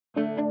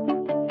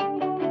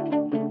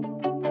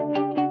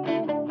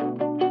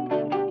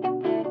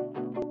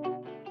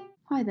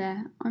Hi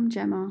there, I'm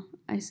Gemma,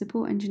 a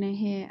support engineer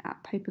here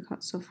at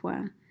PaperCut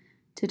software.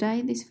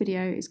 Today this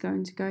video is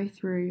going to go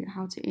through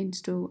how to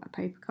install a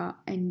PaperCut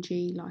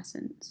NG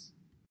license.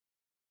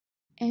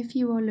 If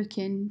you are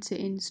looking to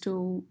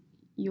install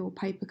your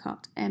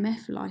PaperCut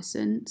MF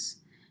license,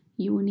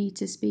 you will need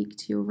to speak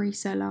to your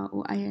reseller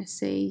or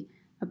ASC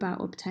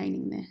about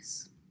obtaining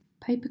this.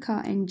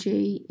 PaperCut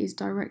NG is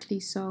directly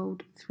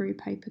sold through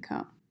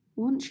PaperCut.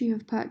 Once you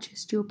have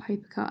purchased your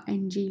PaperCut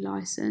NG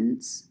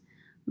license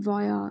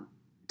via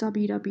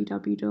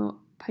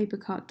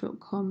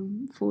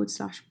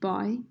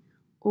www.papercut.com/buy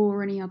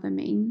or any other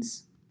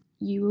means,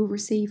 you will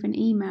receive an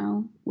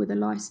email with a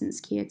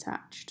license key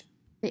attached.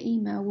 The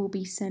email will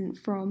be sent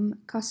from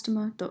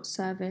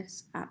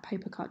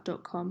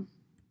customer.service@papercut.com.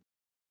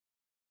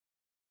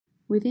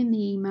 Within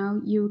the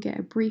email, you will get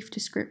a brief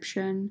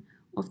description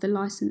of the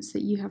license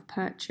that you have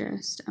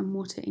purchased and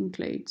what it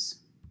includes.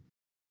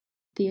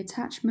 The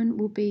attachment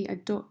will be a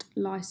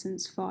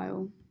 .license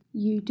file.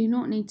 You do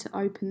not need to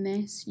open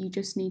this, you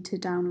just need to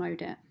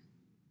download it.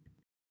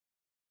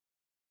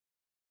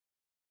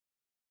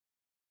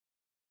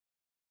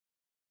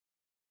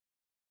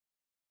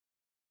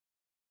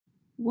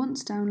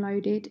 Once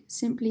downloaded,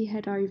 simply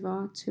head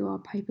over to our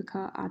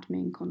PaperCut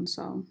admin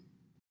console.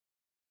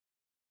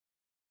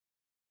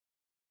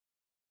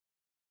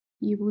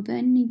 You will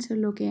then need to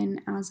log in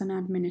as an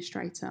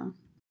administrator.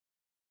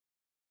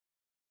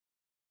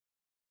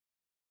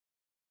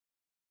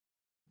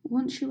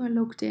 Once you are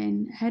logged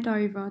in, head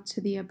over to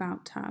the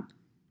About tab.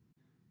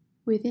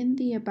 Within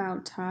the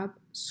About tab,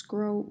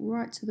 scroll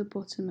right to the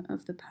bottom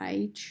of the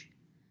page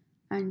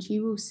and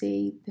you will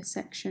see the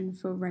section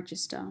for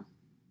Register.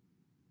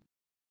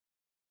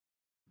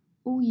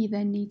 All you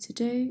then need to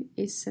do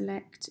is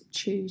select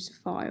Choose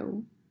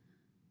File.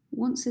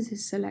 Once this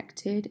is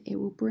selected, it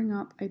will bring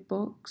up a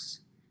box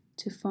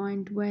to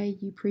find where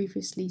you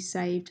previously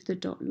saved the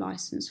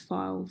 .license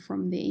file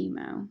from the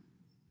email.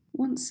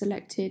 Once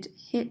selected,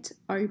 hit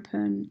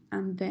Open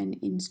and then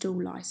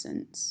Install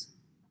License.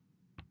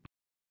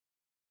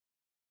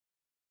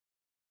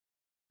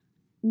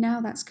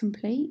 Now that's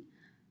complete,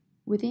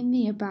 within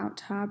the About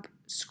tab,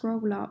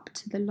 scroll up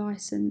to the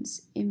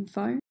license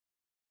info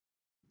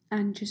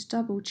and just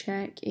double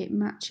check it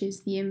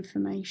matches the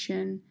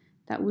information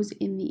that was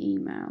in the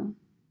email.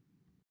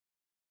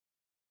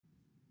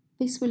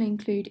 This will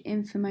include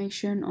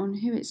information on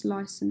who it's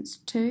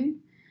licensed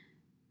to,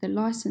 the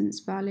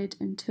license valid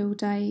until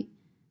date,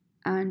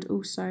 and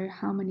also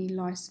how many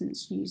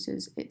license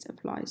users it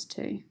applies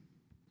to.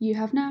 You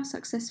have now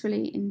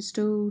successfully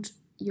installed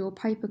your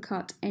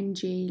PaperCut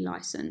NG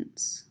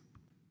license.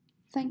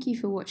 Thank you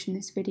for watching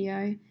this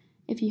video.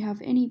 If you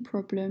have any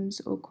problems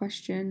or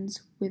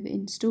questions with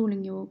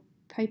installing your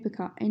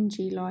PaperCut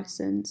NG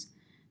license,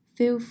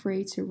 feel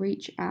free to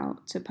reach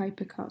out to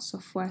PaperCut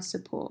software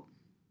support.